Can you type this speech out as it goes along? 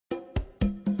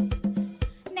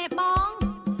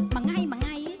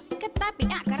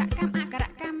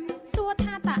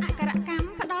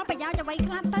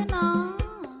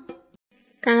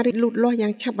ការរីកលូតលាស់យ៉ា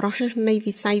ងឆាប់រហ័សនៃ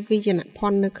វិស័យវិជ្ជាភ័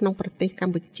ណ្ឌនៅក្នុងប្រទេសក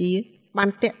ម្ពុជាបាន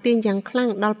ទាក់ទាញយ៉ាងខ្លាំង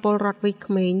ដល់ពលរដ្ឋវ័យ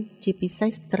ក្មេងជាពិសេស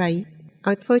ស្ត្រី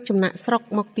ឲ្យធ្វើចំណាកស្រុក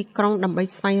មកទីក្រុងដើម្បី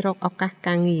ស្វែងរកឱកាស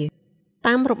ការងារ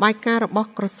តាមរបាយការណ៍របស់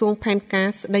ក្រសួងផែនការ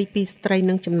ស្ដីពីស្ត្រី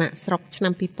និងចំណាកស្រុកឆ្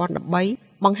នាំ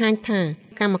2013បង្ហាញថា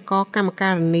កម្មករកម្មកា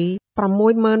រិនី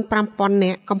65,000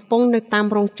 នាក់កំពុងនៅតាម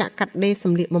រោងចក្រកាត់ដេរស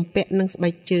ម្លៀកបំពាក់និងស្បែ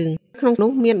កជើងក្នុងនោះ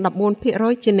មាន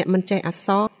 14% ជាអ្នកមិនចេះអក្ស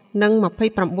រនិង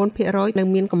 29% នៅ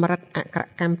មានកម្រិតអក្ខរ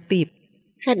កម្មទាប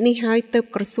ហេតុនេះហើយទើប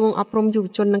ក្រសួងអប់រំយុវ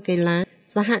ជននិងកីឡា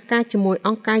សហការជាមួយអ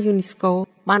ង្គការ UNESCO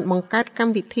បានបង្កើតកម្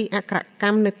មវិធីអក្ខរក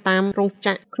ម្មនៅតាមរោងច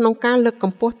ក្រក្នុងការលើកក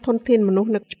ម្ពស់ធនធានមនុស្ស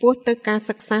នៅឆ្ពោះទៅការ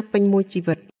សិក្សាពេញមួយជី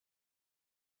វិត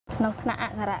ក្នុងថ្នាក់អ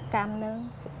ក្ខរកម្មនឹង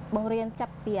បង្រៀនចា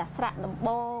ប់ពីអក្សរដំ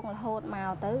បូងរហូតមក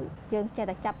ទៅយើងចេះ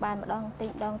តែចាប់បានម្ដងតិច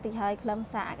ហើយខ្លឹម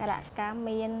សារអក្ខរកម្ម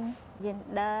មាន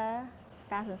gender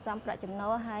ការសន្សំប្រាក់ចំណូ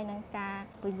លហើយនឹងការ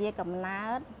ពជាកំណើ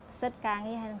តសិទ្ធិការ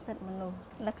ងារហើយនិងសិទ្ធិមនុស្ស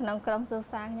នៅក្នុងក្រុមសិក្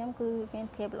សាខ្ញុំគឺមាន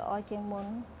ភាពល្អជាងមុន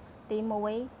ទី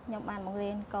1ខ្ញុំបានបង្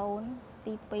រៀនកូន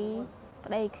ទី2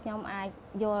ប្តីខ្ញុំអាច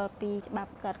យល់ពីច្បា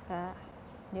ប់កាត់ការ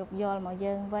យកយល់មក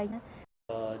យើងវិញណា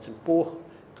ចំពោះ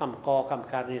កម្មករកម្ម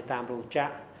ការិនីតាមរោងចក្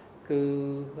រគឺ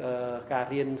ការ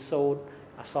រៀនសូត្រ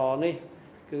អក្សរនេះ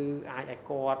គឺអាចឲ្យ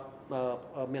គាត់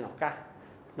មានឱកាស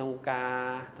ក្នុងការ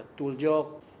ទទួលយក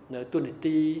នៅទូនី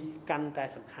តិកាន់តែ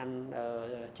សំខាន់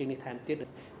ជាងនេះថែមទៀត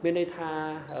មានន័យថា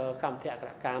កម្មវិធីអក្ខ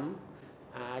រកម្ម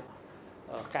អាច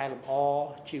កែលម្អ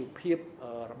ជីវភាព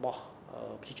របស់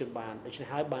ប្រជាជនបានដូច្នេះ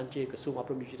ហើយបានជាក្រសួងអប់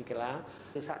រំយុវជននិងកីឡា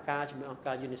និងសហការជាមួយអង្គ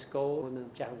ការ UNESCO និង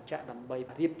ម្ចាស់រោងចក្រដើម្បី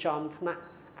រៀបចំថ្នាក់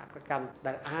អក្ខរកម្ម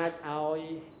ដែលអាចឲ្យ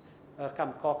ក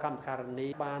ម្មករកម្មការិនី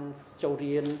បានចូល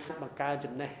រៀនបង្កើន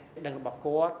ចំណេះដឹងរបស់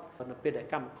គាត់នៅពេលដែល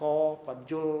កម្មករគាត់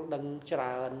យល់ដឹងច្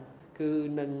រើនគឺ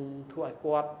នឹងធ្វើឲ្យ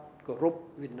គាត់គោរព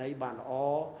វិន័យបានល្អ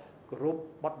គោរព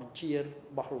បទបញ្ជារ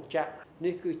បស់រោងចក្រ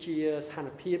នេះគឺជាស្ថាន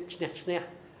ភាពឈ្នះឈ្នះ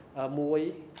មួយ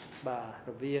បាទ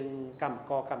រវាងកម្ម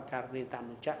ករកម្មការិនីតាម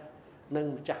រោងចក្រនិង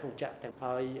ម្ចាស់រោងចក្រទាំង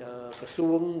ហើយក្រ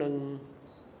សួងនឹង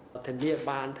ធានា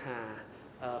បានថា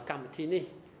កម្មវិធីនេះ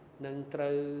នឹងត្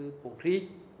រូវពង្រីក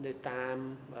នៅតាម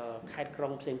ខេត្តក្រុ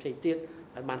ងផ្សេងៗទៀត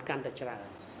ឲ្យបានកាន់តែច្រើន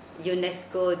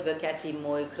UNESCO ធ្វើការជា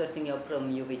មួយក្រសួងអប់រំ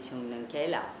យុវជននិងកី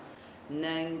ឡា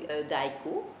និងដៃ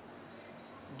គូ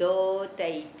ដូ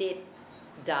តៃតិត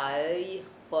ដោយ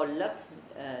ពលក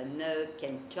នៅក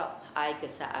ញ្ចប់ឯក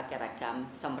សារអក្ខរកម្ម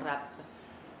សម្រាប់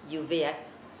យុវជន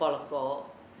ពលករ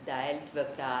ដែលធ្វើ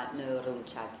ការនៅរោង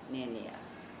ចក្រនានា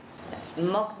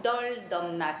មកដល់ដំ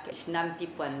ណាក់ឆ្នាំ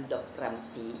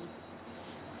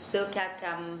2017សុខាក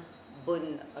ម្ម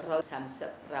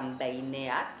438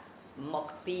នាក់មក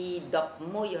ពី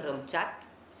11រោងចក្រ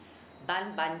បាន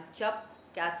បញ្ចប់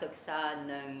ការសិក្សា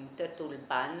និងទទួល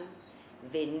បាន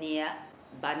វិញ្ញា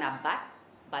បនបត្រ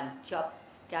បញ្ចប់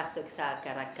ការសិក្សាអក្ខ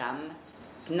រកម្ម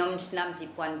ក្នុងឆ្នាំ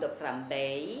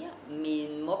2018មាន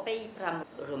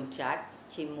25រោងចក្រ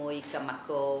ជាមួយកម្ម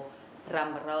ករ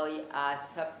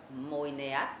541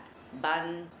នាក់បាន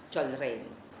ចូលរៀន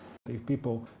If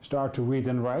people start to read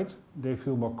and write, they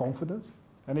feel more confident.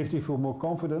 And if they feel more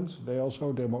confident,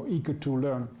 they're more eager to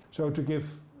learn. So to give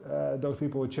those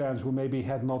people a chance who maybe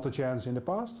had not a chance in the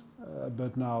past,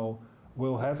 but now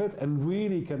will have it and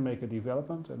really can make a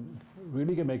development and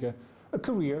really can make a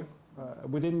career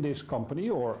within this company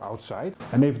or outside.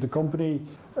 And if the company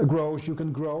grows, you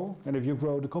can grow. And if you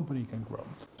grow, the company can grow.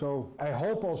 So I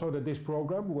hope also that this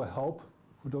program will help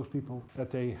for those people that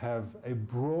they have a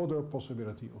broader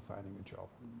possibility of finding a job.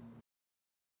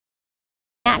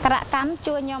 អក្ខរកម្ម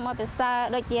ជួយខ្ញុំឲ្យប្រសើរ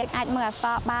ដូចជាអាចមើលអក្ស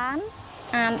របាន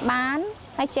អានបាន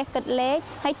ហើយចេះគិតលេខ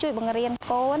ហើយជួយបង្រៀន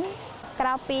កូនក្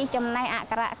រៅពីចំណេះអក្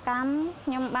ខរកម្មខ្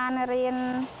ញុំបានរៀន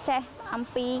ចេះអំ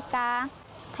ពីការ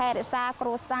ថែរក្សាគ្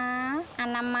រួសារអ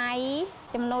នាម័យ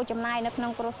ចំណូលចំណាយនៅក្នុ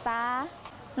ងគ្រួសារ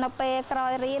នៅពេលក្រោ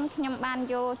យរៀនខ្ញុំបាន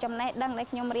យកចំណេះដឹងដែល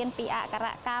ខ្ញុំរៀនពីអក្ខរ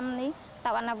កម្មនេះ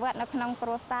ទៅអនុវត្តនៅក្នុងគ្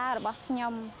រួសាររបស់ខ្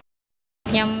ញុំ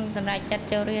សម្រេចចិត្ត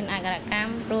ចូលរៀនអក្ខរកម្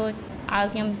មព្រោះឲ្យ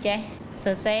ខ្ញុំចេះស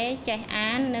រសេរចេះ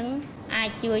អាននិងអាច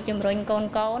ជួយជំរុញកូន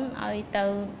ឲ្យទៅ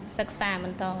សិក្សាប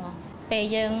ន្តពេល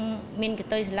យើងមានក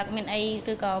តុយស្លឹកមានអី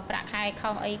ឬក៏ប្រាក់ខែខុ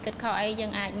សអីគិតខុសអីយើ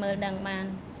ងអាចមើលដឹងបាន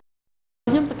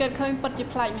ខ្ញុំសង្កេតឃើញពិតជា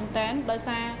ប្លែកមែនតើដោយ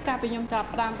សារកាលពីខ្ញុំចាប់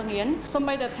ផ្ដើមបង្រៀនសូម្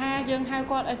បីតែថាយើងហៅ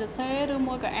គាត់ឲ្យសរសេរឬ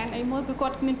មួយក៏អានអីមួយគឺគា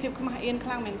ត់មានភាពខ្មាស់អៀនខ្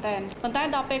លាំងមែនតើប៉ុន្តែ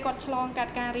ដល់ពេលគាត់ឆ្លងកា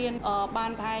ត់ការរៀនបា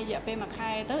នប្រហែលរយៈពេល1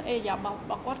ខែទៅអេយ៉ាបរ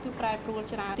បស់គាត់គឺប្រែប្រួល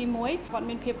ច្រើនទី1គាត់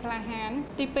មានភាពក្លាហាន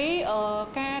ទី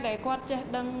2ការដែលគាត់ចេះ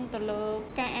ដឹងទៅលើ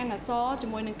ការអានអក្សរជា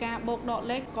មួយនឹងការបូកដក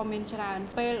លេខក៏មានច្រើន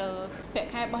ពេលពាក្យ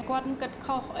ខែរបស់គាត់គិត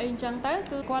ខុសអីអញ្ចឹងទៅ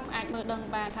គឺគាត់អាចមើលដឹង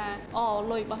បានថា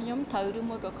លុយរបស់ខ្ញុំត្រូវឬ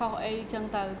មួយក៏ខុសអីអញ្ចឹង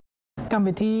ទៅកម្ម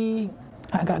វិធី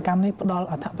អក្សរកម្មនេះផ្ដល់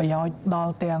អត្ថប្រយោជន៍ដ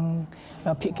ល់ទាំង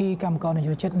ភាគីកម្មករន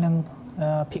យោជិតនិង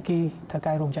ភាគីថៅ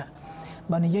កែរោងចក្រ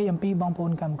បើនិយាយអំពីបងប្អូ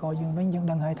នកម្មករយើងវិញយើង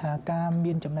ដឹងហើយថាការ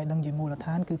មានចំណេះដឹងជាមូលដ្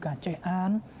ឋានគឺការចេះអា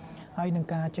នហើយនឹង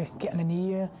ការចេះគណនា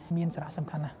មានសារៈសំ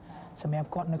ខាន់ណាស់សម្រាប់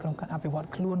គាត់នៅក្នុងការអភិវឌ្ឍ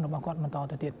ខ្លួនរបស់គាត់បន្ត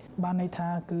ទៅទៀតបានន័យថា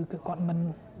គឺគាត់មិន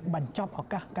បញ្ចប់ឱ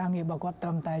កាសការងាររបស់គាត់ត្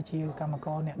រឹមតែជាកម្មក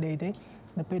រអ្នកដេរទេ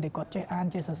នៅពេលដែលគាត់ចេះអាន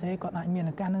ចេះសរសេរគាត់អាចមាន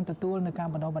ឱកាសនឹងទទួលនៅការ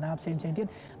បណ្ដុះបណ្ដាលផ្សេងៗទៀត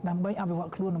ដើម្បីអភិវឌ្ឍ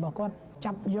ខ្លួនរបស់គាត់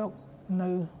ចាប់យកនៅ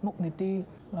មុខនីតិ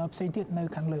ផ្សេងទៀតនៅ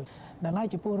ខាងលើដល់ហើយ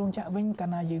ចំពោះរោងចក្រវិញកាល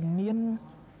ណាយើងមាន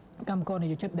កម្មករន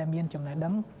យោជិតដែលមានចំណេះដឹ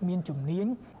ងមានជំនាញ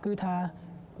គឺថា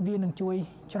វានឹងជួយ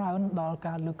ច្រើនដល់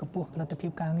ការលើកកម្ពស់ផលិតភា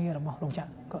ពការងាររបស់រោងចក្រ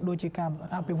ក៏ដូចជាការ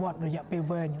អភិវឌ្ឍរយៈពេល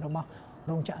វែងរបស់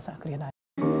រោងចក្រសហគ្រាសដែរ